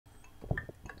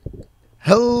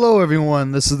Hello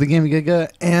everyone, this is the GamingGiga,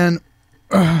 and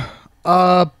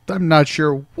I'm not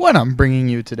sure what I'm bringing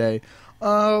you today.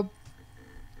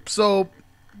 So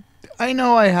I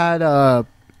know I had Katawa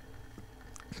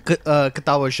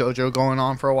Shoujo going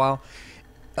on for a while,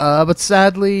 but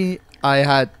sadly I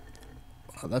had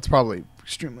that's probably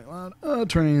extremely loud.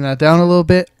 Turning that down a little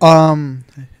bit. And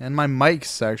my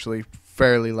mic's actually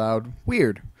fairly loud.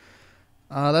 Weird.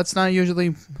 That's not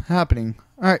usually happening.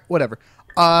 All right, whatever.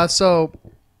 So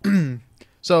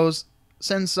so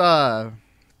since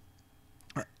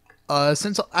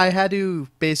since I had to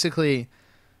basically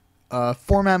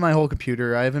format my whole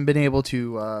computer, I haven't been able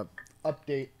to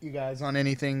update you guys on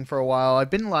anything for a while. I've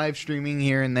been live streaming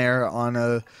here and there on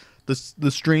the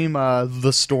stream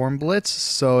the Storm Blitz.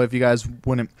 So if you guys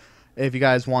want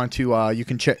to,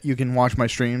 you can watch my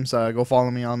streams. Go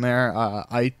follow me on there.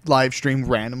 I live stream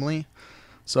randomly,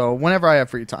 so whenever I have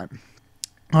free time.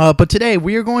 But today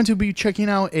we are going to be checking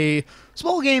out a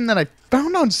small game that I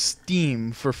found on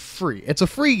Steam for free. It's a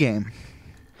free game,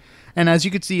 and as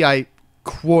you can see, I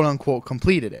quote unquote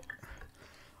completed it.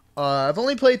 I've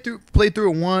only played through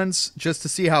it once just to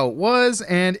see how it was,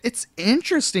 and it's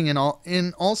interesting in all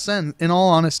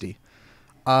honesty.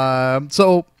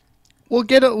 So we'll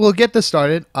get this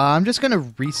started. I'm just gonna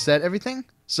reset everything.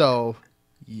 So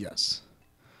yes,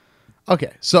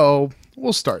 okay. So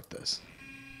we'll start this.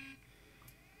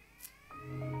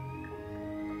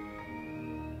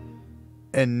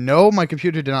 And no, my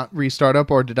computer did not restart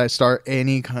up, or did I start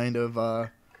any kind of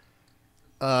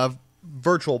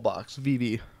virtual box,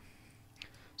 VB.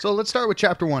 So let's start with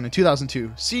Chapter 1 in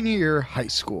 2002, Senior Year High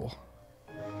School.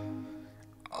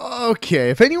 Okay,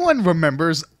 if anyone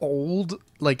remembers old,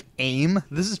 like, AIM,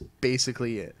 this is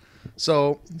basically it.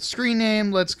 So, screen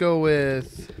name, let's go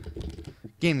with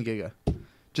GamingGiga,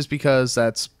 just because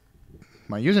that's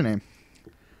my username.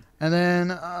 And then,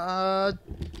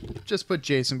 just put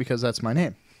Jason because that's my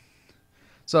name.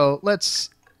 So,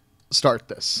 let's start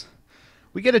this.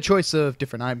 We get a choice of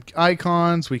different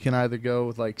icons. We can either go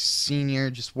with, like,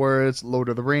 senior, just words, Lord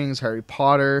of the Rings, Harry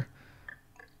Potter.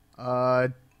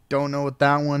 Don't know what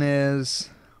that one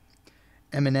is.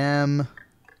 Eminem.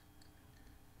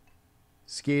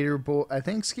 Skater Boy. I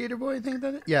think Skater Boy, I think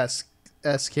that is. Yes,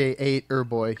 SK8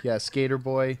 Boy. Yeah, Skater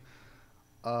Boy.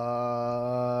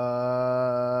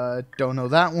 Don't know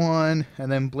that one.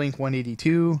 And then Blink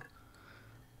 182.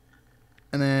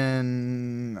 And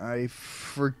then I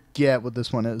forget what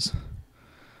this one is.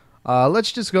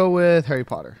 Let's just go with Harry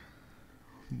Potter.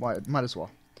 Might as well.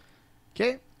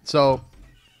 Okay, so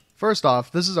first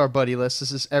off, this is our buddy list.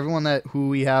 This is everyone who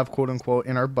we have, quote unquote,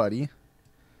 in our buddy.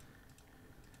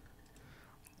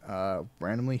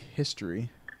 Randomly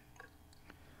history.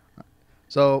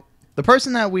 So the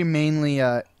person that we mainly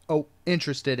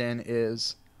interested in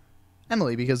is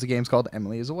Emily, because the game's called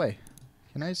Emily is Away.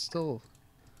 Can I still...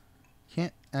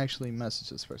 Can't actually message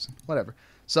this person. Whatever.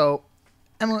 So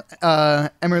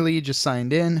Emily just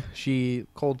signed in. She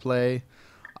Coldplay.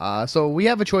 So we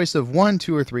have a choice of 1,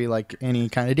 2, or 3, like any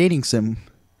kind of dating sim.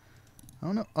 I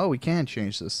don't know. Oh, we can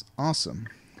change this. Awesome.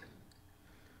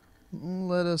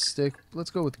 Let's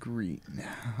go with green.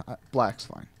 Black's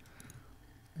fine.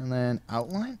 And then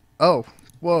outline. Oh,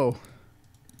 whoa.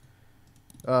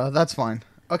 That's fine.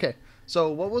 Okay. So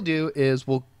what we'll do is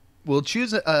we'll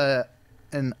choose a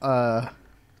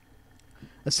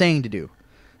saying to do.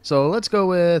 So let's go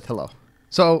with hello.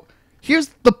 So here's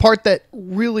the part that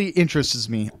really interests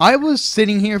me. I was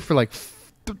sitting here for like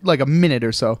a minute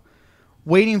or so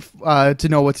waiting to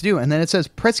know what to do, and then it says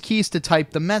press keys to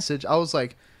type the message. I was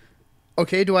like,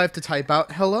 okay, do I have to type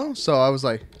out hello? So I was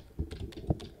like,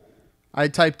 I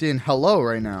typed in hello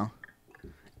right now,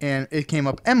 and it came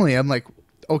up Emily. I'm like,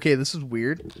 okay, this is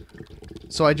weird.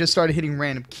 So I just started hitting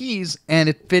random keys, and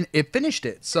it finished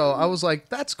it. So I was like,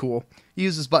 that's cool.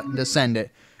 Use this button to send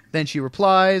it. Then she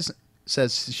replies,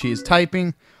 says she is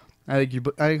typing. I like your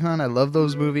icon. I love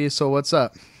those movies. So what's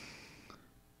up?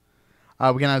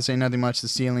 We cannot say nothing much to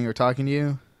stealing or talking to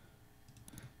you.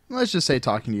 Let's just say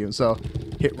talking to you. So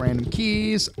hit random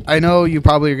keys. I know you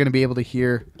probably are going to be able to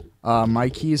hear my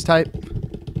keys type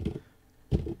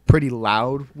pretty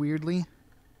loud, weirdly.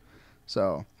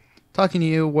 So, talking to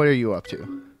you, what are you up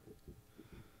to?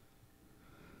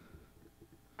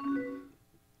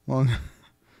 Well,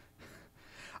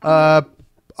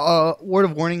 word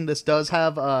of warning, this does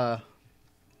have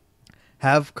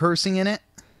cursing in it.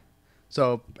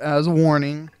 So, as a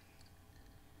warning.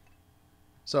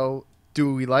 So,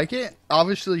 do we like it?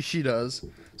 Obviously, she does.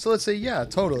 So, let's say, yeah,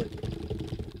 totally.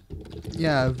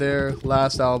 Yeah, their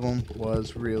last album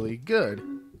was really good.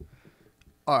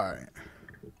 Alright.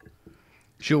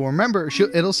 She'll remember.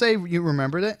 It'll say you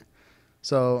remembered it.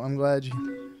 So I'm glad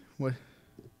you. What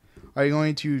are you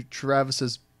going to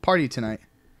Travis's party tonight?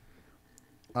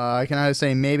 I can either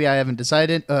say maybe I haven't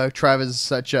decided. Travis is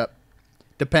such a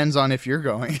depends on if you're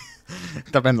going.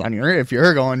 Depends on if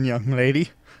you're going, young lady.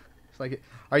 It's like,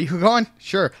 are you going?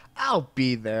 Sure, I'll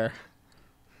be there.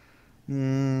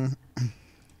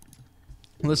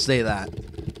 Let's say that.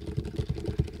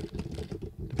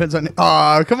 Depends on.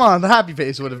 Oh, come on. The happy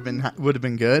face would have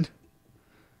been good.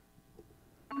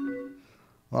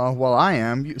 Well, I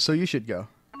am. So you should go.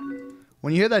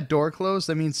 When you hear that door close,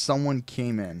 that means someone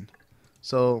came in.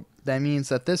 So that means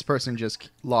that this person just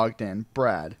logged in.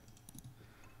 Brad.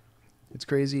 It's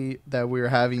crazy that we're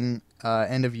having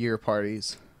end of year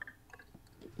parties.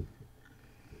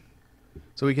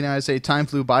 So we can either say time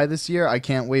flew by this year. I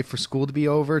can't wait for school to be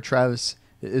over. Travis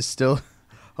is still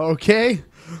okay.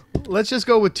 Let's just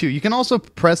go with 2. You can also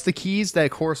press the keys that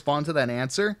correspond to that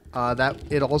answer. That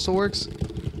it also works.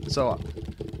 So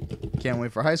can't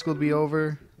wait for high school to be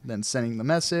over. Then sending the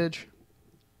message.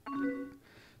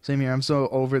 Same here. I'm so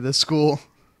over this school.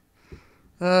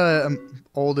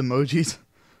 Old emojis.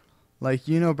 Like,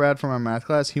 you know Brad from our math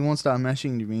class? He won't stop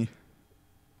messaging me.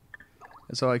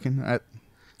 So I can...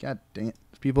 God dang it.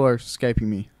 People are Skyping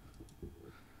me.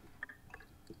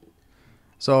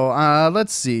 So,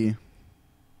 let's see.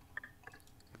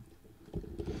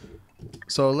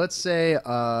 So, let's say,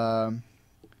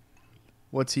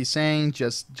 what's he saying?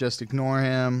 Just ignore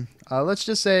him. Let's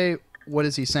just say, what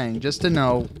is he saying? Just to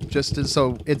know,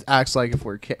 so it acts like if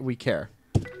we care.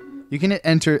 You can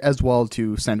enter as well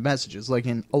to send messages, like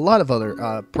in a lot of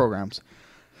other programs.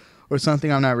 Or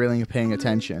something I'm not really paying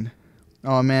attention.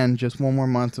 Oh man, just 1 more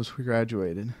month as we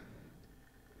graduated.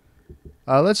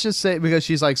 Let's just say, because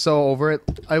she's like so over it,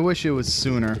 I wish it was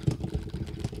sooner.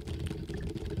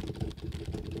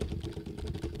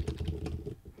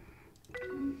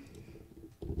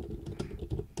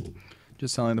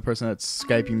 Just telling the person that's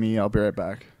Skyping me, I'll be right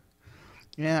back.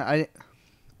 Yeah, I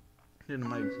didn't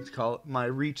my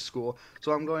reach school,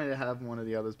 so I'm going to have one of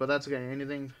the others, but that's okay.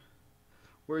 Anything.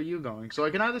 Where are you going? So I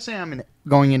can either say I'm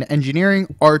going in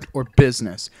engineering, art, or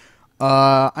business.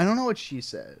 I don't know what she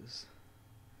says.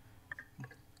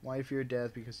 Why fear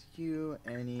death? Because you.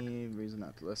 Any reason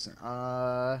not to listen?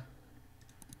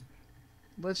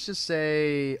 Let's just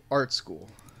say art school.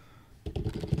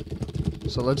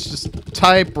 So let's just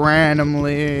type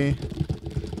randomly.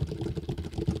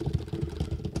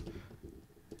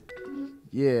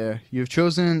 Yeah, you've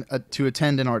chosen to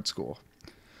attend an art school.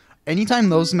 Anytime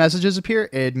those messages appear,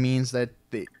 it means that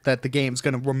the game's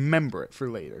going to remember it for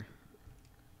later.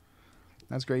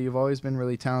 That's great. You've always been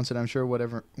really talented. I'm sure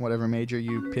whatever major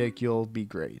you pick, you'll be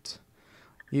great.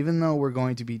 Even though we're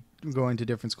going to be going to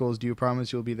different schools, do you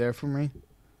promise you'll be there for me?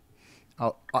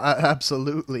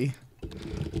 Absolutely.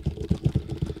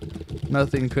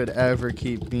 Nothing could ever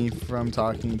keep me from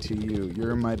talking to you.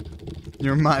 You're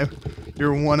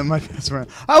one of my best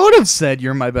friends. I would have said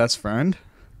you're my best friend.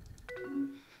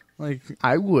 Like,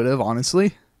 I would have,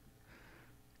 honestly.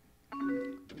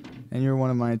 And you're one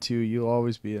of mine, too. You'll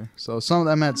always be there. So, some of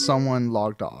them had someone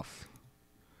logged off.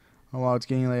 Oh, wow, it's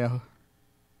getting late.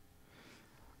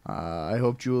 I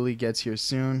hope Julie gets here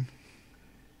soon.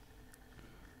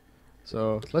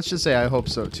 So, let's just say I hope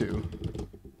so, too.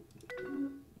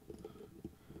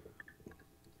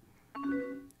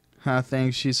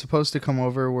 Thanks. She's supposed to come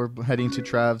over. We're heading to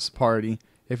Trav's party.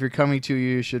 If you're coming to,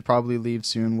 you should probably leave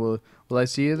soon. Will I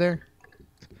see you there?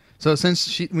 So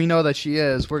since we know that she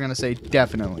is, we're going to say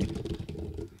definitely.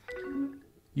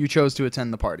 You chose to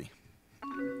attend the party.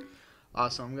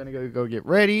 Awesome. I'm going to go get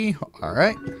ready. All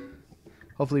right.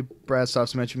 Hopefully Brad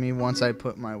stops mentioning me once I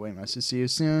put my away message. See you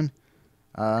soon.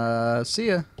 See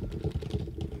ya.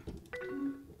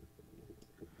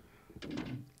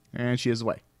 And she is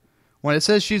away. When it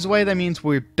says she's away, that means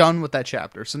we're done with that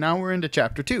chapter. So now we're into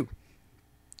chapter 2.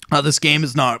 This game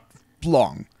is not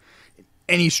long.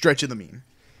 Any stretch of the mean.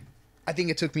 I think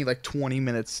it took me like 20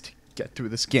 minutes to get through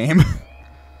this game.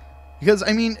 Because,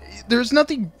 I mean, there's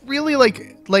nothing really like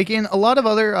in a lot of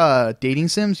other dating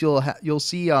sims, you'll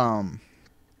see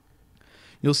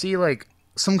like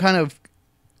some kind of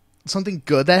something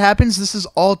good that happens. This is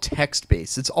all text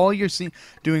based. It's all you're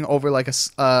doing over like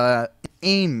a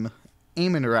aim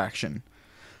interaction.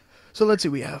 So let's see,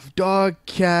 we have dog,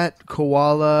 cat,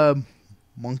 koala,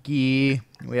 monkey.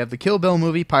 We have the Kill Bill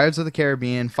movie, Pirates of the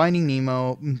Caribbean, Finding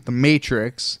Nemo, The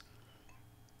Matrix,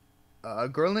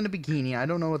 Girl in a Bikini. I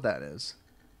don't know what that is.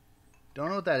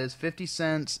 50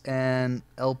 Cent and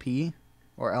LP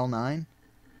or L9.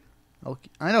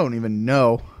 I don't even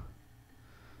know.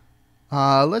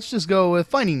 Let's just go with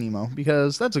Finding Nemo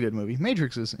because that's a good movie.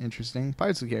 Matrix is interesting.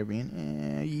 Pirates of the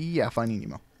Caribbean, yeah, Finding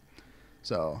Nemo.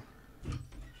 So,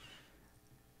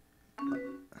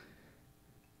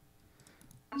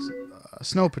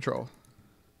 Snow Patrol.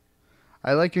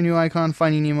 I like your new icon.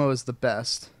 Finding Nemo is the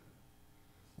best.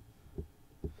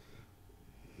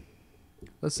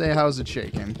 Let's say, how's it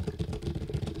shaking?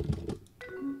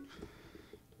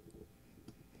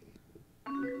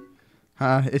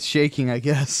 It's shaking, I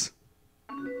guess.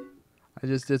 I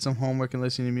just did some homework and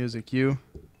listening to music. You?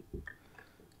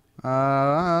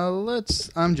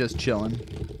 I'm just chilling.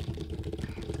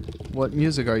 What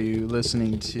music are you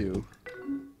listening to?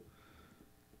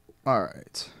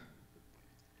 Alright.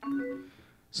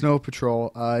 Snow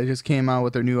Patrol. It just came out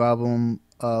with their new album,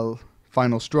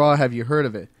 Final Straw. Have you heard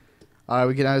of it?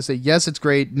 We can either say, yes, it's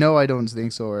great. No, I don't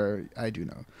think so. Or I do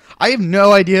know. I have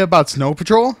no idea about Snow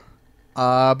Patrol.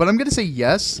 But I'm going to say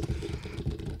yes.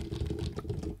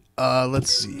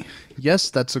 Let's see. Yes,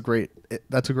 that's a great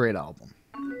album.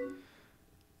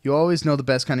 You always know the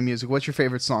best kind of music. What's your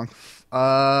favorite song?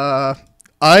 I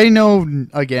know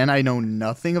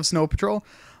nothing of Snow Patrol.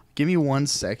 Give me 1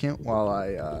 second while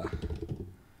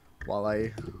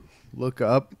I look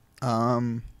up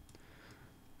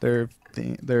their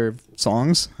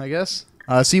songs, I guess.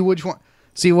 See which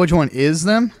one is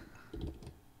them.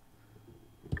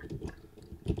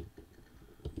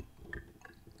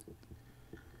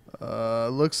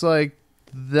 Looks like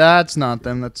that's not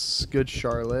them. That's Good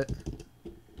Charlotte.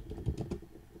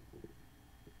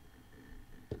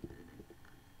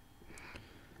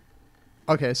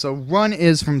 Okay, so Run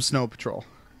is from Snow Patrol.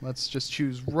 Let's just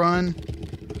choose Run.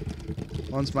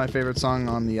 Run's my favorite song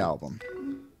on the album.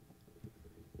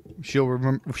 She will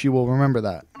remember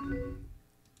that.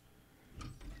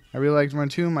 I really liked Run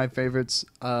too. My favorites.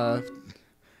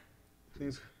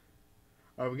 Things.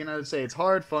 We're gonna say it's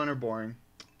hard, fun, or boring.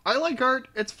 I like art.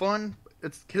 It's fun.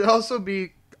 It can also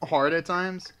be hard at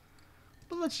times,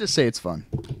 but let's just say it's fun.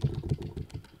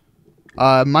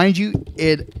 Mind you,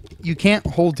 you can't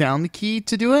hold down the key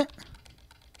to do it.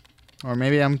 Or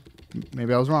maybe I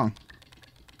was wrong.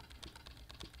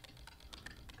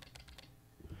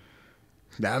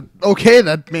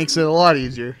 That makes it a lot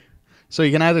easier. So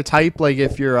you can either type like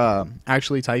if you're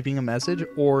actually typing a message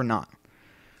or not.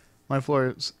 My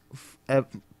floor is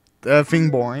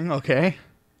effing boring. Okay.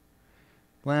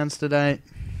 Plans tonight.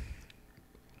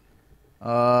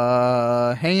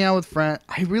 Hanging out with friends.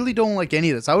 I really don't like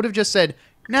any of this. I would have just said,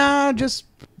 nah, just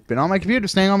been on my computer,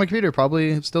 staying on my computer.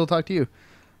 Probably still talk to you.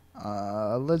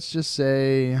 Let's just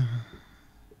say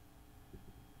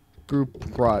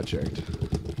group project.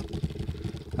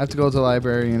 I have to go to the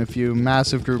library in a few.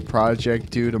 Massive group project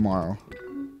due tomorrow.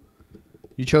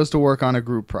 You chose to work on a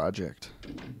group project.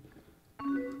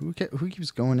 Who keeps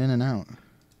going in and out?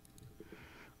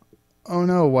 Oh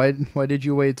no, why did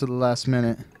you wait till the last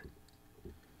minute?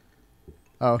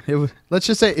 Oh, let's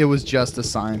just say it was just a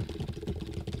sign.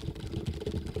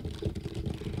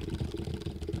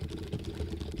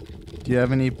 Do you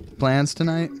have any plans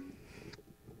tonight?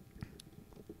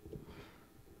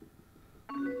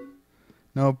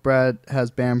 No, Brad has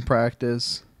band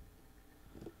practice.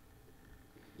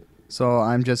 So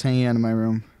I'm just hanging out in my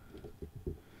room.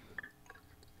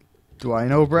 Do I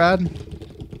know Brad?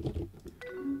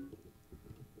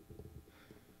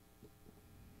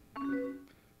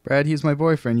 Brad, he's my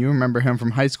boyfriend. You remember him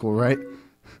from high school, right?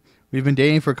 We've been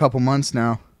dating for a couple months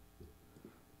now.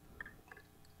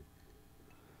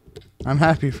 I'm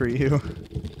happy for you.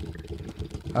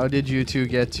 How did you two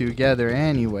get together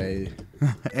anyway?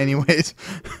 Anyways,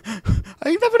 I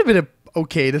think that would have been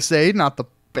okay to say. Not the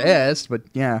best, but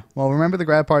yeah. Well, remember the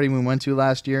grad party we went to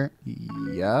last year?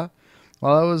 Yeah.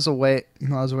 While I was away,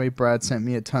 Brad sent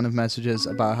me a ton of messages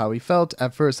about how he felt.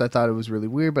 At first, I thought it was really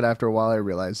weird, but after a while, I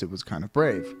realized it was kind of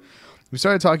brave. We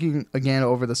started talking again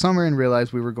over the summer and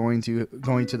realized we were going to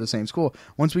the same school.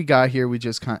 Once we got here, we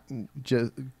just kind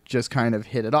of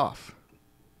hit it off.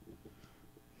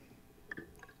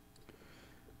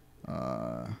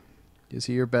 Is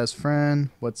he your best friend?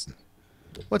 What's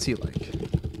he like?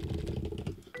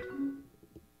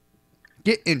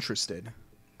 Get interested.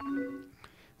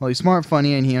 Well, he's smart,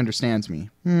 funny, and he understands me.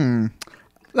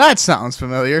 That sounds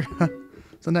familiar.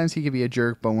 Sometimes he can be a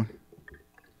jerk, but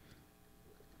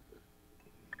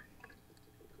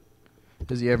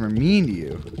does he ever mean to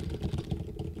you?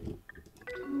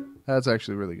 That's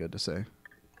actually really good to say.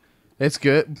 It's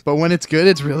good, but when it's good,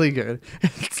 it's really good.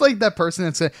 It's like that person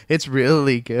that said, it's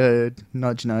really good.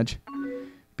 Nudge, nudge.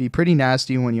 Be pretty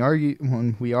nasty when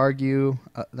we argue.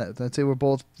 That's it. We're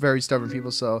both very stubborn people,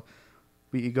 so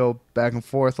we go back and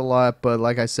forth a lot. But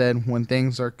like I said, when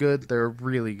things are good, they're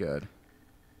really good.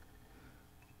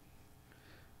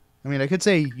 I mean, I could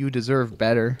say you deserve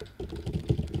better.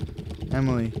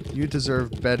 Emily, you deserve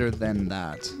better than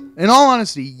that. In all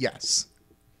honesty, yes.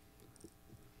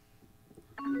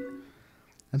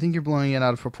 I think you're blowing it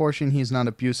out of proportion. He's not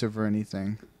abusive or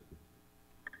anything.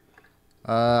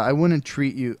 I wouldn't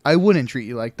treat you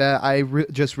like that. I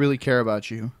just really care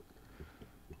about you.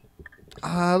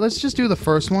 Let's just do the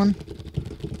first one.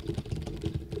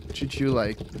 Treat you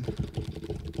like...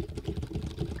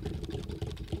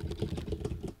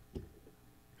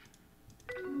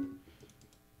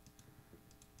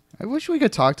 I wish we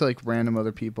could talk to like random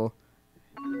other people.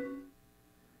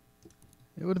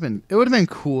 It would have been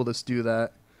cool to do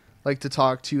that. Like to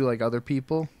talk to like other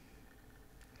people.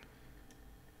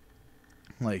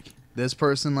 Like this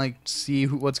person, like see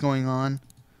what's going on.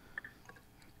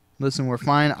 Listen, we're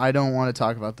fine. I don't want to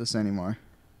talk about this anymore.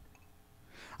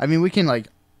 I mean, we can like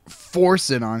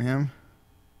force it on him.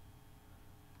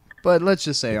 But let's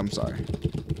just say I'm sorry.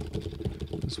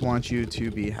 Just want you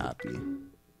to be happy.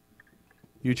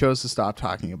 You chose to stop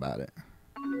talking about it.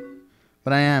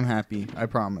 But I am happy, I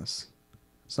promise.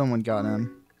 Someone got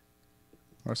in.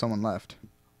 Or someone left.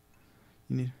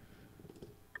 You need...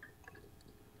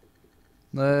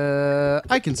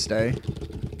 I can stay.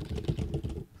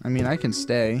 I mean, I can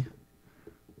stay.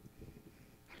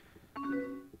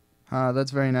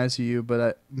 That's very nice of you,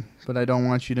 but I don't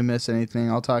want you to miss anything.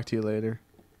 I'll talk to you later.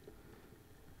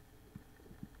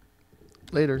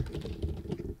 Later.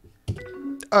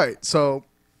 Alright, so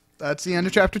that's the end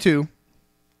of chapter 2.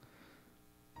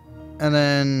 And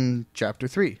then chapter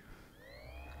 3.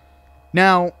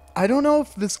 Now, I don't know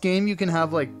if this game you can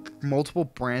have like multiple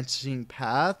branching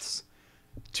paths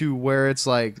to where it's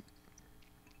like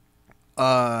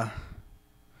where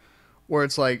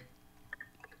it's like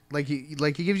he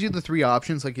gives you the 3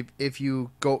 options, like if you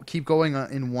keep going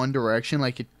in one direction,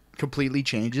 like it completely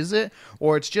changes it,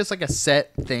 or it's just like a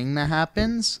set thing that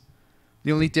happens.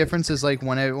 The only difference is like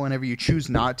whenever you choose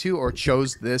not to or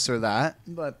chose this or that,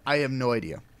 but I have no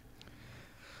idea.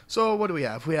 So what do we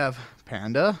have? We have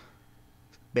panda,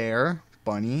 bear,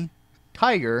 bunny,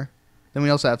 tiger. Then we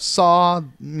also have Saw,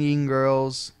 Mean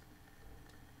Girls.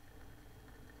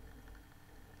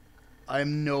 I have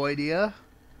no idea.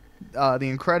 The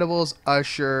Incredibles,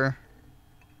 Usher.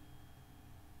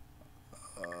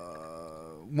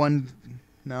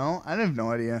 No, I have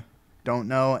no idea. Don't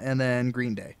know. And then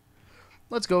Green Day.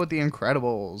 Let's go with the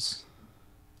Incredibles.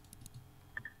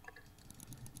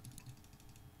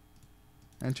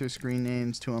 Enter screen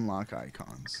names to unlock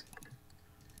icons.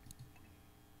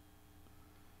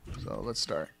 So let's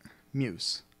start.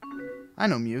 Muse. I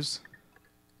know Muse.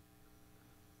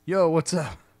 Yo, what's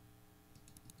up?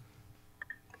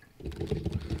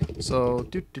 So,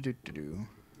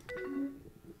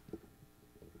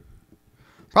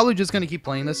 probably just gonna keep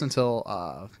playing this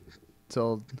until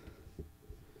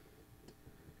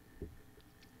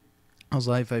how's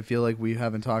life? I feel like we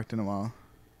haven't talked in a while.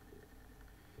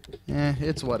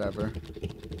 It's whatever.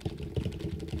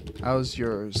 How's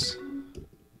yours?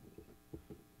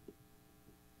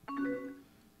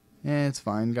 It's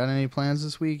fine. Got any plans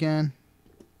this weekend?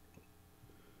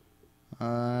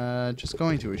 Just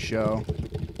going to a show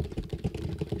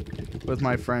with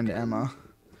my friend Emma.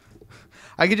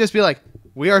 I could just be like,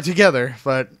 we are together,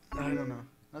 but I don't know.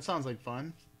 That sounds like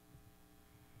fun.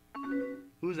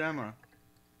 Who's Emma?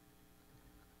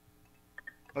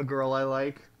 A girl I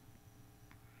like?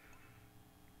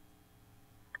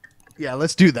 Yeah,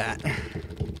 let's do that.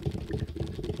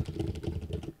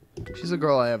 She's a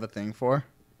girl I have a thing for.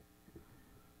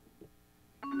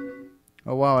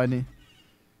 Oh wow, I didn't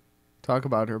talk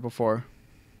about her before.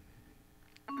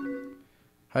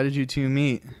 How did you two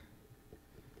meet?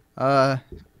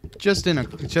 Just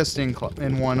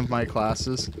in one of my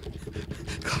classes.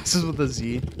 Classes with a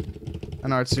Z.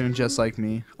 An art student just like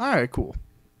me. Alright, cool.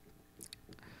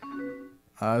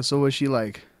 So was she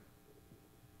like?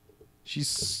 She's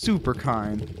super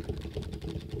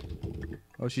kind.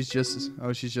 Oh, she's just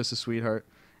a sweetheart.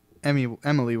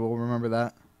 Emily will remember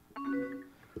that.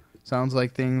 Sounds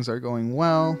like things are going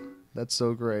well. That's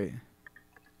so great.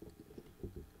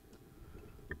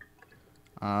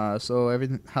 So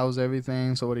how's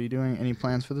everything? So what are you doing? Any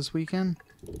plans for this weekend?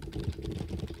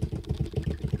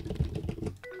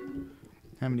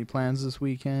 Have any plans this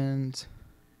weekend?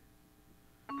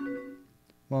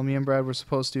 Well, me and Brad were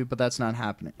supposed to, but that's not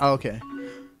happening. Oh, okay.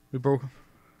 We broke.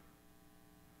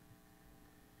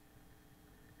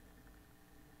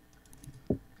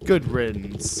 Good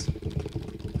riddance.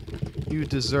 You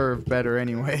deserve better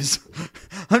anyways.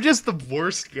 I'm just the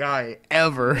worst guy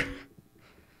ever.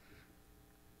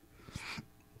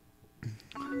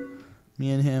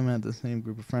 Me and him had the same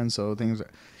group of friends, so things are...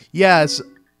 Yes.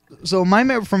 So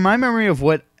from my memory of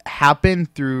what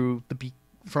happened through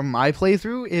from my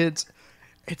playthrough, it's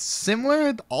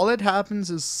similar. All that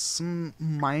happens is some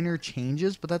minor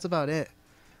changes, but that's about it.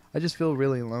 I just feel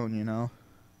really alone, you know.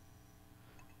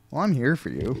 Well, I'm here for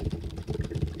you.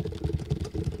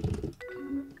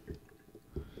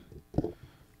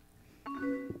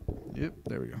 Yep,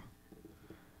 there we go.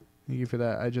 Thank you for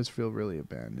that. I just feel really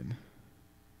abandoned.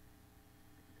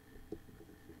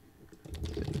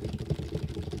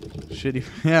 Shitty.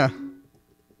 Yeah.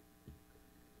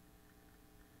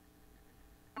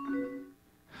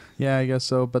 Yeah, I guess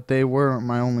so. But they weren't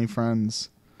my only friends.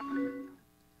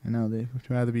 I know they would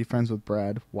rather be friends with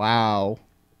Brad. Wow.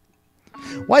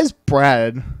 Why is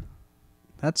Brad?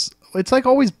 It's like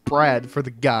always Brad for the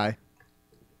guy.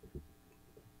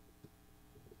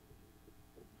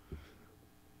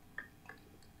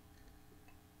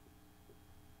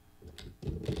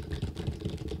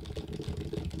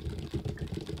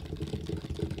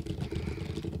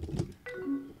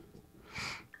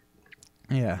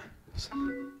 Yeah.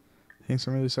 Thanks.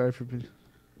 I'm really sorry for being.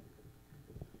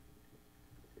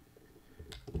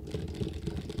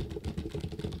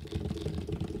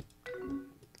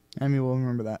 Emmy will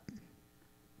remember that.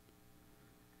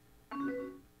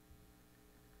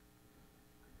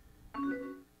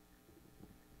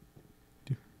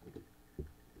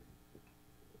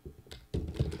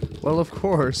 Well, of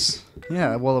course.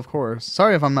 Yeah, well, of course.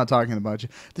 Sorry if I'm not talking about you.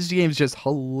 This game's just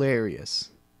hilarious.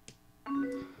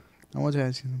 I want to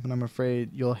ask you, but I'm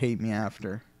afraid you'll hate me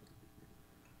after.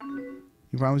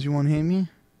 You promise you won't hate me?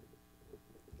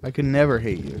 I could never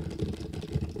hate you.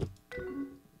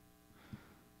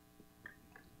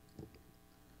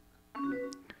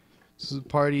 This is a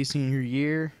party senior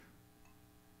year.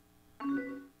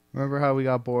 Remember how we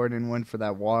got bored and went for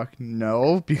that walk?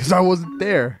 No, because I wasn't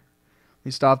there.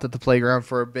 We stopped at the playground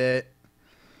for a bit.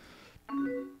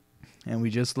 And we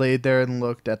just laid there and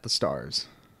looked at the stars.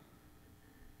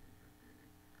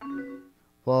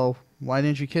 Well, why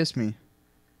didn't you kiss me?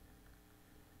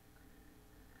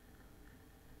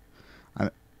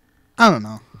 I don't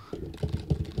know.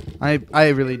 I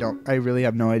really don't. I really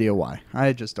have no idea why.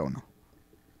 I just don't know.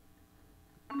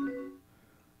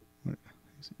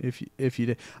 If you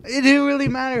did, it didn't really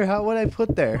matter what I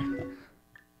put there.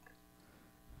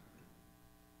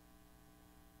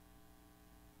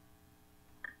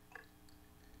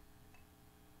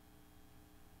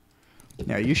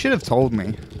 Yeah, you should have told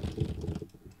me.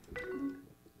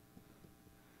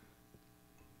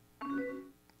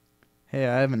 Hey,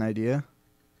 I have an idea.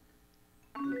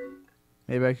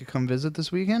 Maybe I could come visit this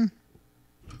weekend?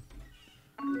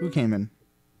 Who came in?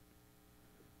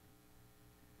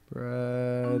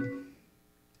 Brad.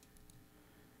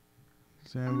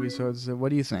 So what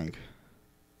do you think?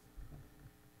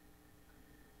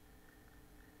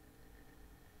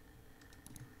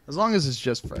 As long as it's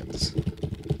just friends.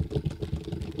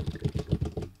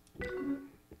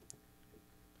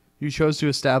 You chose to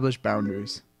establish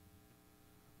boundaries.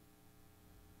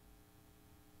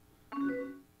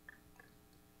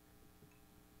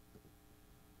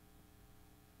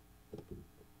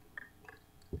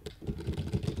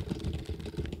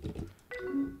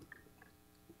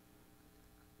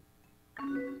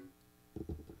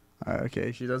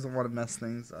 Okay, she doesn't want to mess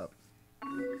things up.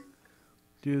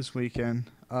 Do this weekend.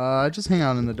 Just hang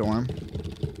out in the dorm.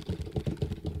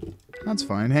 That's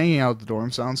fine. Hanging out at the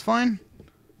dorm sounds fine.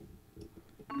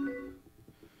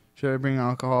 Should I bring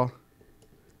alcohol?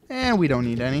 And we don't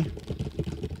need any.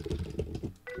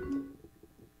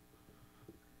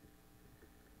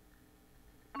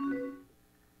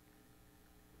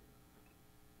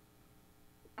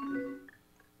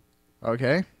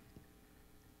 Okay.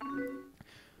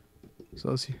 So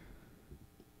let's see.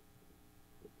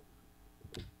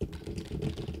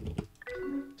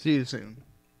 See you soon.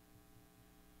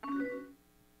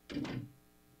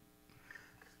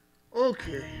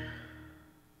 Okay.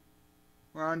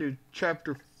 We're on to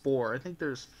chapter 4. I think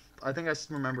I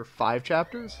remember 5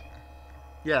 chapters.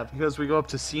 Yeah, because we go up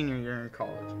to senior year in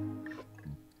college.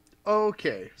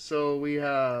 Okay, so we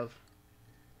have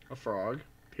a frog,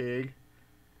 pig,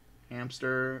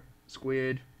 hamster,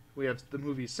 squid. We have the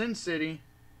movie Sin City,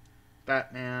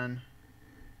 Batman.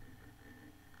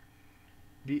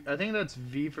 I think that's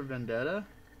V for Vendetta.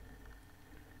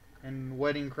 And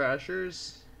Wedding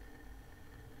Crashers.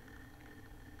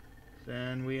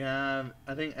 Then we have,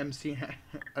 I think, MC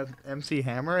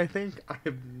Hammer, I think? I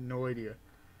have no idea.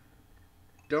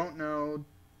 Don't know.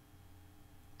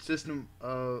 System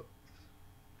of...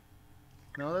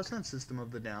 No, that's not System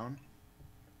of the Down.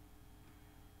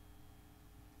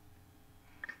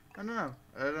 I don't know.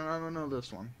 I don't know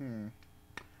this one.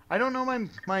 I don't know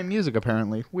my music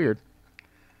apparently. Weird.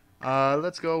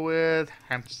 Let's go with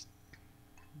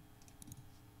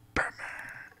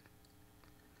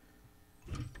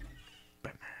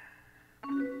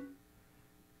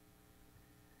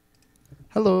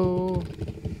Hello.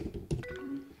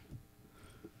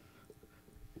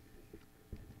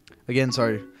 Again,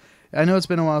 sorry. I know it's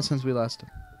been a while since we last.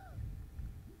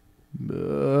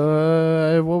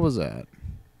 What was that?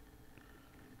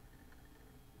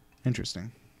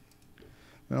 Interesting.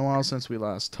 Been a while since we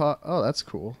last talked. Oh, that's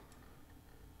cool.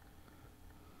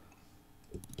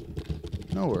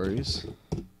 No worries.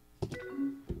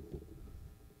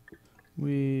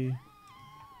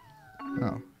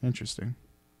 Oh, interesting.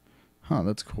 Huh,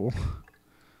 that's cool.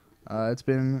 I've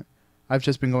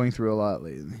just been going through a lot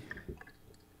lately.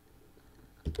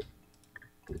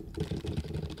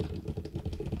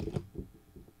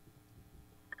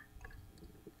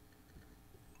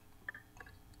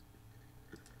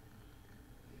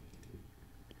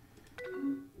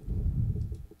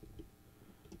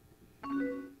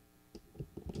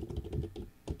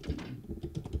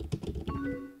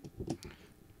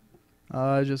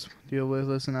 Just deal with.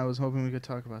 Listen, I was hoping we could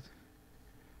talk about.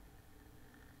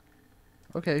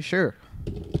 Okay, sure.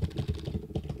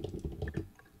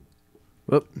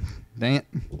 Whoop. Dang it.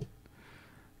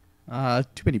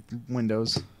 Too many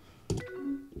windows.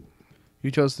 You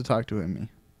chose to talk to me.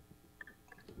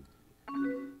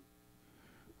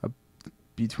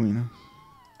 Between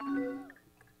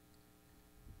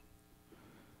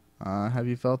us. Have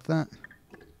you felt that?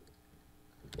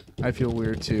 I feel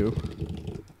weird too.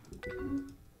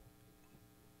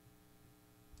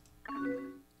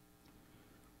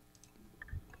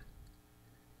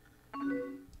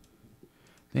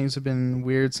 Things have been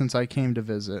weird since I came to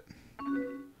visit.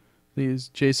 Please,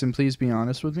 Jason, please be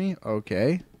honest with me.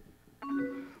 Okay.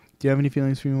 Do you have any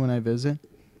feelings for me when I visit?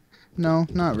 No,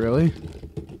 not really.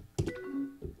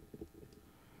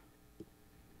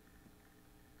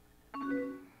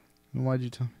 Why'd you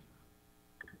tell me?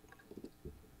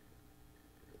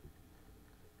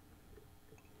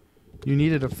 You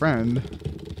needed a friend.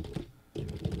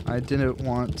 I didn't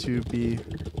want to be...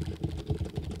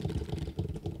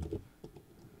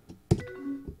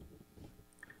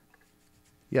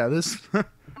 Yeah, this...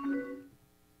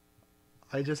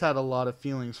 I just had a lot of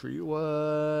feelings for you.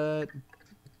 What?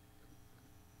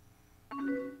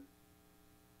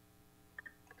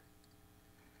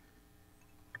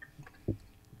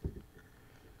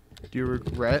 Do you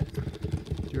regret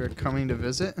you're coming to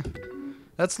visit?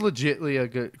 That's legitimately a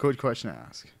good question to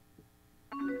ask.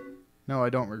 No, I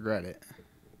don't regret it.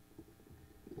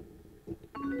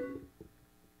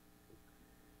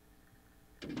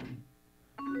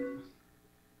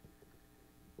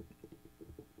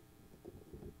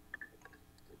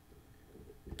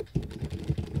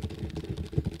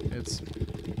 It's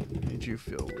made you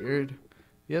feel weird.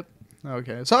 Yep.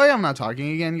 Okay. Sorry I'm not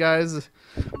talking again, guys.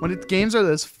 When games are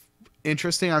this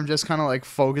interesting, I'm just kind of like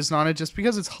focused on it just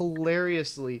because it's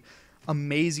hilariously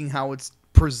amazing how it's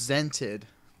presented.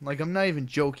 Like, I'm not even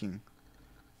joking.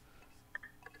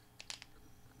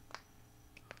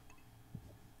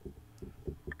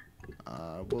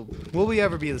 Will we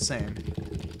ever be the same?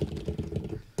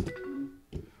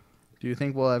 Do you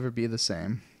think we'll ever be the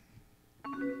same?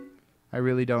 I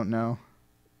really don't know.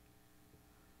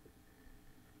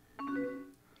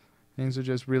 Things are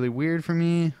just really weird for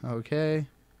me. Okay.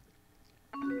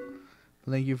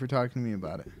 Thank you for talking to me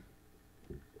about it.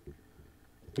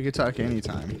 We could talk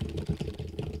anytime.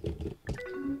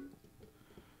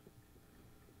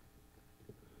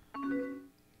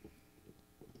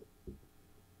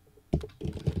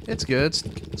 It's good.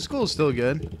 School's still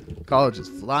good. College is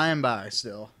flying by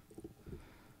still.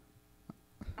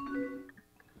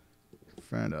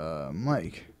 Friend,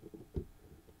 Mike.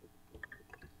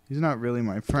 He's not really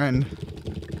my friend.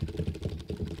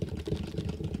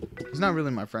 He's not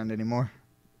really my friend anymore.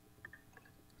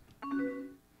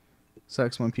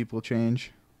 Sucks when people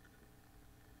change.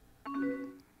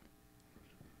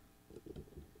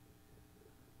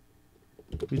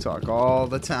 We talk all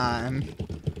the time.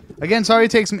 Again, sorry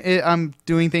it takes me. I'm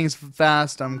doing things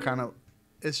fast. I'm kind of.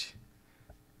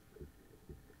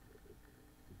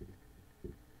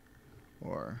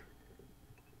 Or.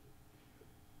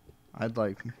 I'd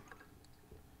like.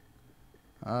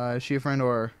 Is she a friend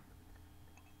or?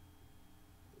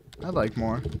 I'd like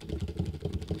more.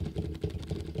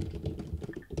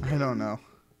 I don't know.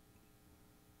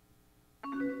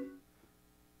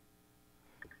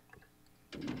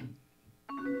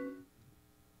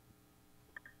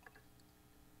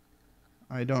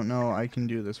 I don't know. I can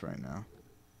do this right now.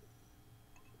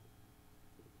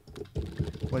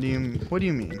 What do you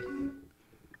mean?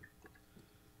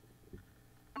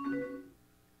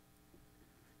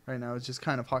 right now. It's just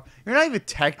kind of hard. You're not even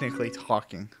technically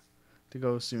talking to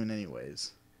go soon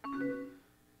anyways.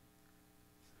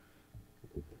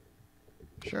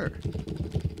 Sure.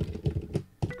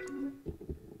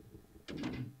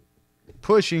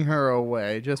 Pushing her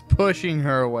away. Just pushing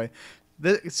her away.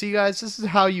 See, guys, this is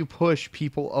how you push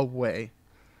people away.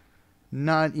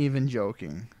 Not even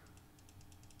joking.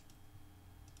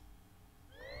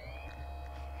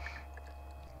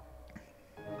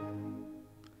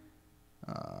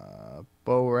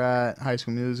 Borat, High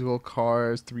School Musical,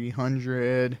 Cars,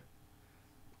 300.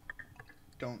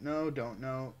 Don't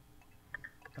know.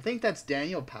 I think that's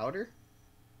Daniel Powder.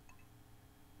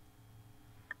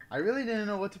 I really didn't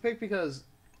know what to pick because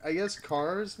I guess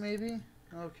Cars, maybe?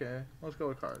 Okay, let's go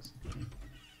with Cars.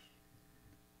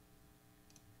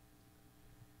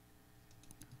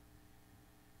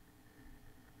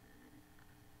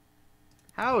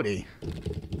 Howdy.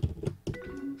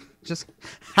 Just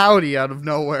howdy out of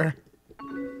nowhere.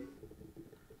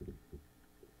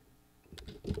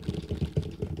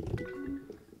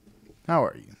 How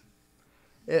are you?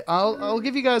 I'll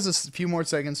give you guys a few more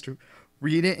seconds to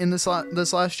read it in this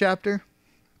last chapter.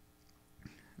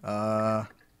 Let's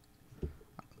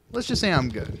just say I'm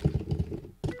good.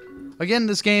 Again,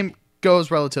 this game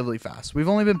goes relatively fast. We've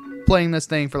only been playing this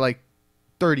thing for like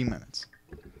 30 minutes.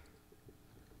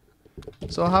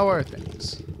 So how are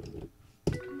things?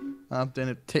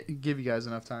 Didn't give you guys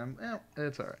enough time. Well,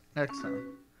 it's alright. Next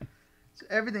time. So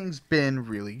everything's been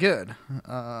really good.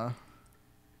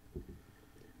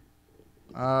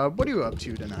 What are you up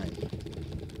to tonight?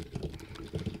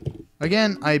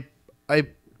 Again, I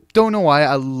don't know why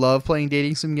I love playing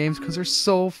dating sim games because they're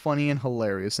so funny and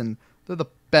hilarious, and they're the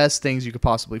best things you could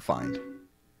possibly find.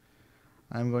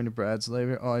 I'm going to Brad's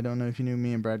later. Oh, I don't know if you knew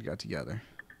me and Brad got together.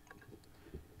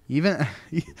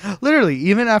 Literally,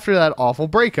 even after that awful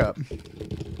breakup.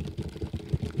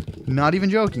 Not even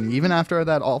joking, even after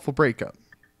that awful breakup.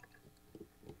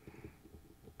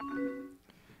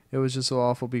 It was just so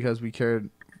awful because we cared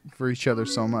for each other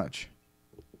so much.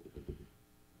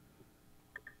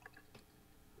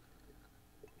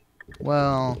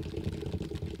 Well,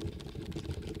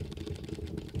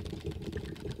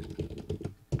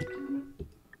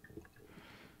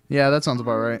 yeah, that sounds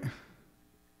about right.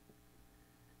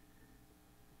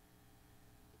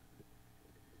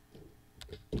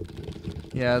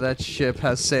 Yeah, that ship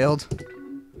has sailed.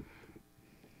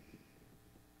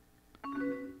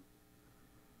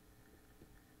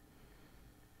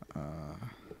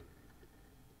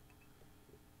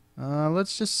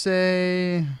 Let's just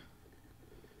say,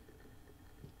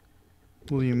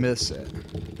 will you miss it?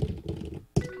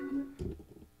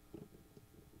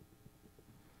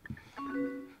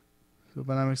 So,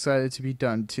 but I'm excited to be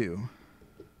done too.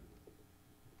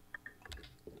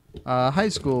 High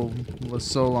school was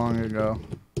so long ago.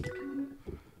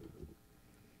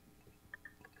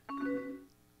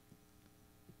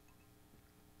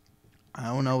 I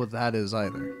don't know what that is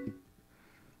either.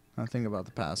 I think about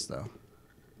the past though.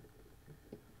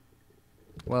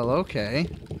 Well, okay.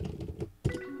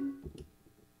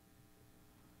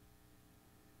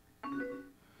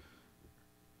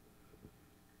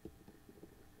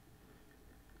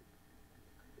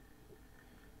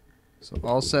 So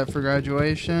all set for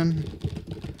graduation.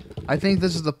 I think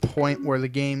this is the point where the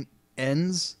game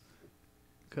ends,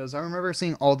 because I remember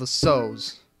seeing all the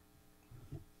so's.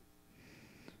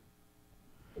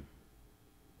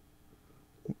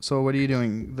 So what are you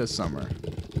doing this summer?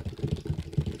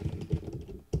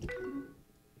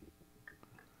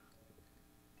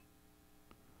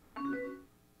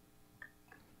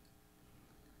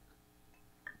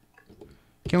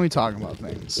 Can we talk about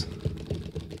things?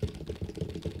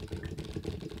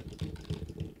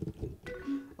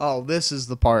 Oh, this is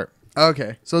the part.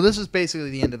 Okay, so this is basically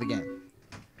the end of the game.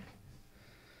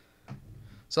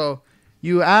 So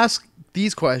you ask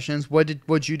these questions.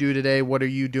 What'd you do today? What are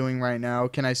you doing right now?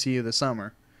 Can I see you this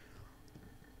summer?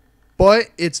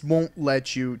 But it won't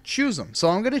let you choose them. So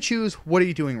I'm gonna choose. What are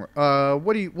you doing?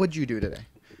 What'd you do today?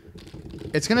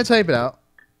 It's gonna type it out.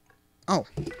 Oh,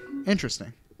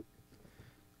 interesting.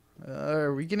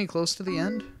 Are we getting close to the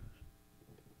end?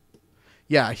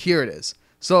 Yeah, here it is.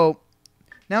 So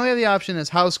now we have the option is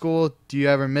how's school? Do you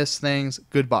ever miss things?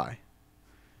 Goodbye.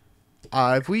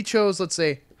 If we chose, let's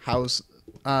say, how's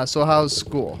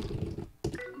school?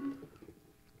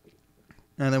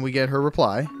 And then we get her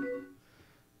reply.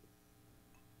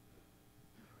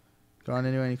 Gone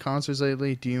into any concerts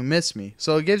lately? Do you miss me?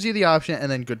 So it gives you the option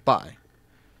and then goodbye.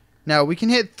 Now we can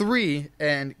hit 3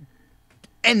 and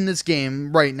end this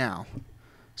game right now.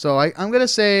 So I'm going to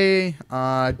say,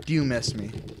 do you miss me?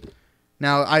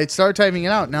 Now I start typing it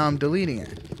out. Now I'm deleting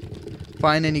it.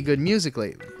 find any good music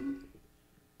lately.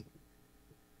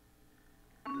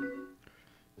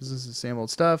 This is the same old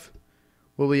stuff.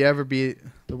 Will we ever be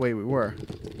the way we were?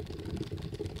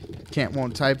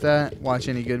 Won't type that. Watch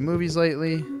any good movies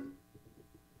lately?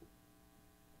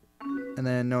 And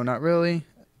then no, not really.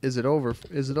 Is it over?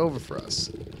 Is it over for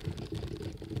us?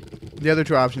 The other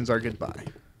 2 options are goodbye.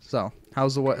 So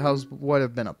how's what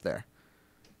have been up there?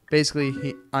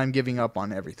 Basically, I'm giving up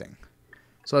on everything.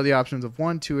 So the options of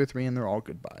 1, 2, or 3, and they're all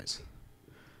goodbyes.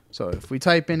 So if we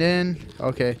type it in,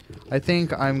 okay, I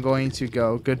think I'm going to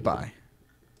go goodbye.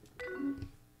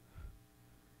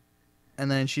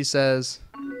 And then she says,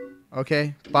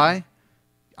 okay, bye.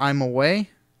 I'm away.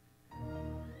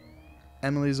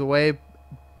 Emily's Away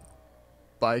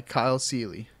by Kyle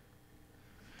Seeley.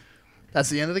 That's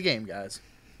the end of the game, guys.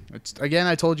 Again,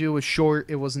 I told you it was short.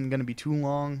 It wasn't going to be too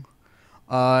long.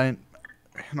 In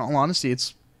all honesty,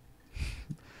 it's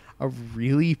a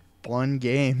really fun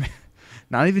game.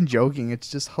 Not even joking. It's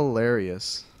just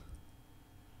hilarious.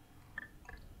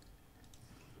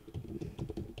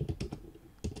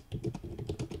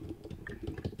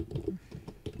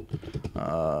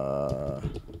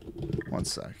 One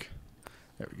sec.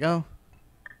 There we go.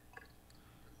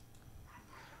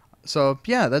 So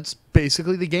yeah, that's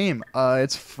basically the game.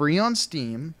 It's free on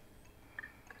Steam,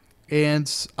 and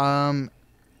it's fun.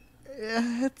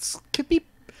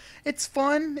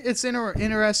 It's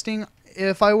interesting.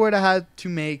 If I were to have to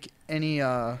make any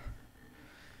kind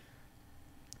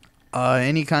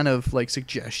of like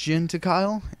suggestion to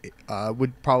Kyle,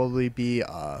 would probably be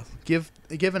give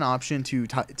an option to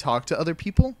talk to other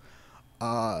people.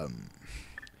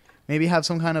 Maybe have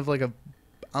some kind of like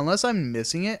unless I'm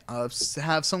missing it, have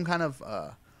some kind of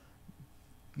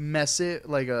message,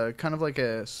 like a kind of like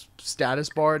a status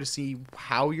bar to see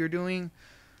how you're doing.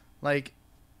 Like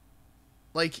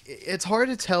it's hard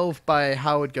to tell by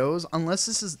how it goes unless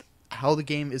this is how the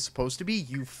game is supposed to be.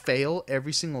 You fail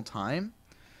every single time,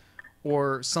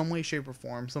 or some way, shape, or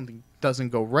form something doesn't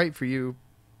go right for you.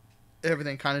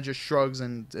 Everything kind of just shrugs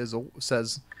and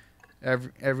says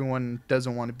everyone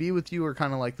doesn't want to be with you, or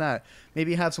kind of like that.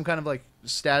 Maybe have some kind of like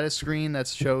status screen that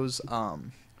shows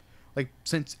like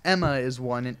since Emma is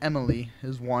 1 and Emily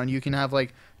is 1, you can have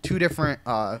like 2 different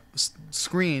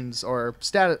screens or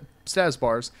status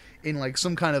bars in like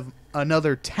some kind of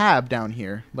another tab down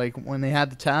here. Like when they had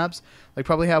the tabs, like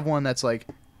probably have one that's like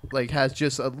has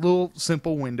just a little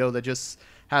simple window that just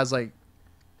has a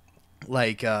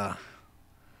 1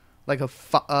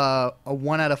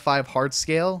 out of 5 heart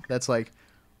scale. That's like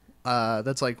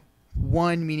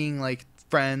 1 meaning like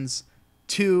friends,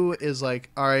 2 is like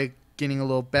alright, getting a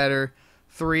little better,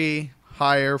 3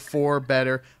 higher, 4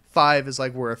 better, 5 is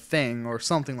like we're a thing or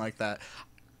something like that.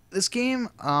 This game,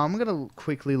 I'm gonna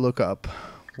quickly look up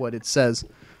what it says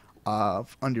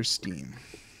under Steam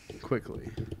quickly.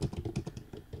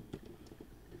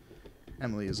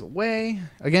 Emily is Away.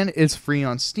 Again, it's free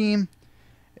on Steam.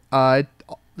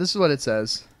 This is what it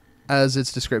says as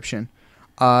its description.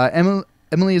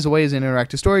 Emily is Away is an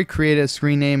interactive story. Create a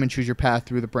screen name and choose your path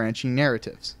through the branching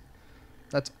narratives.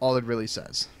 That's all it really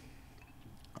says.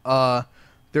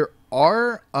 There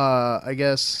are, I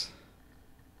guess,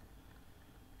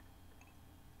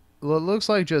 well, it looks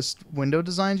like just window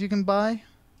designs you can buy,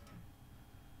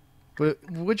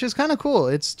 which is kind of cool.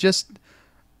 It's just,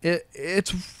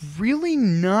 it's really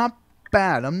not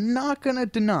bad. I'm not gonna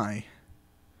deny.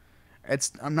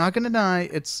 I'm not gonna deny.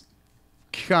 It's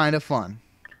kind of fun.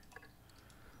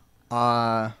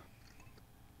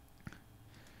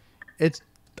 It's,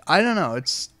 I don't know.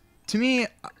 It's, to me,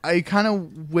 I kind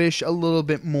of wish a little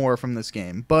bit more from this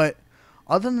game. But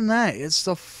other than that, it's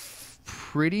a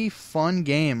pretty fun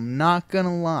game. Not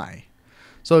gonna lie.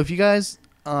 So if you guys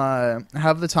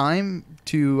have the time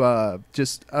to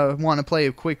just want to play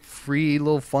a quick, free,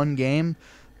 little fun game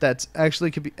that's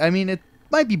actually could be, I mean, it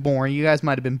might be boring. You guys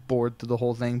might have been bored through the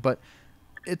whole thing, but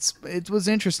it was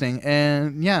interesting.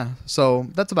 And yeah, so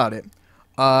that's about it.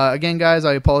 Again, guys,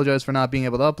 I apologize for not being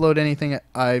able to upload anything.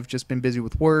 I've just been busy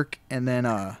with work and then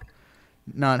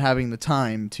not having the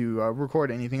time to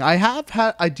record anything.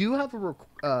 I do have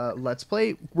a Let's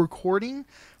Play recording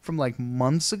from like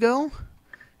months ago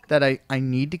that I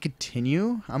need to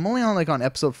continue. I'm only on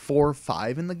episode 4 or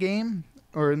 5 in the game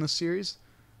or in the series,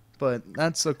 but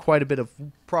that's quite a bit of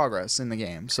progress in the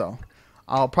game. So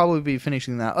I'll probably be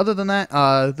finishing that. Other than that,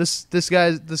 this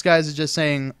guy's is just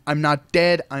saying I'm not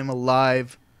dead, I'm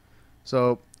alive.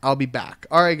 So I'll be back.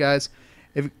 All right, guys.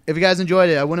 If you guys enjoyed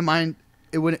it, I wouldn't mind.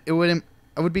 I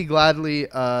would be gladly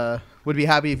would be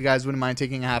happy if you guys wouldn't mind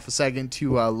taking a half a second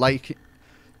to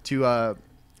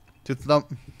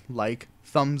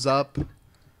thumbs up,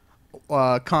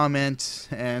 comment,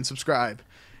 and subscribe.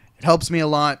 It helps me a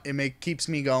lot. Keeps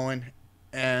me going,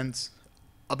 and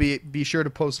I'll be sure to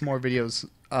post more videos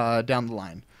down the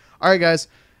line. All right, guys.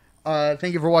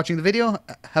 Thank you for watching the video.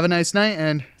 Have a nice night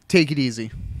and take it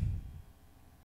easy.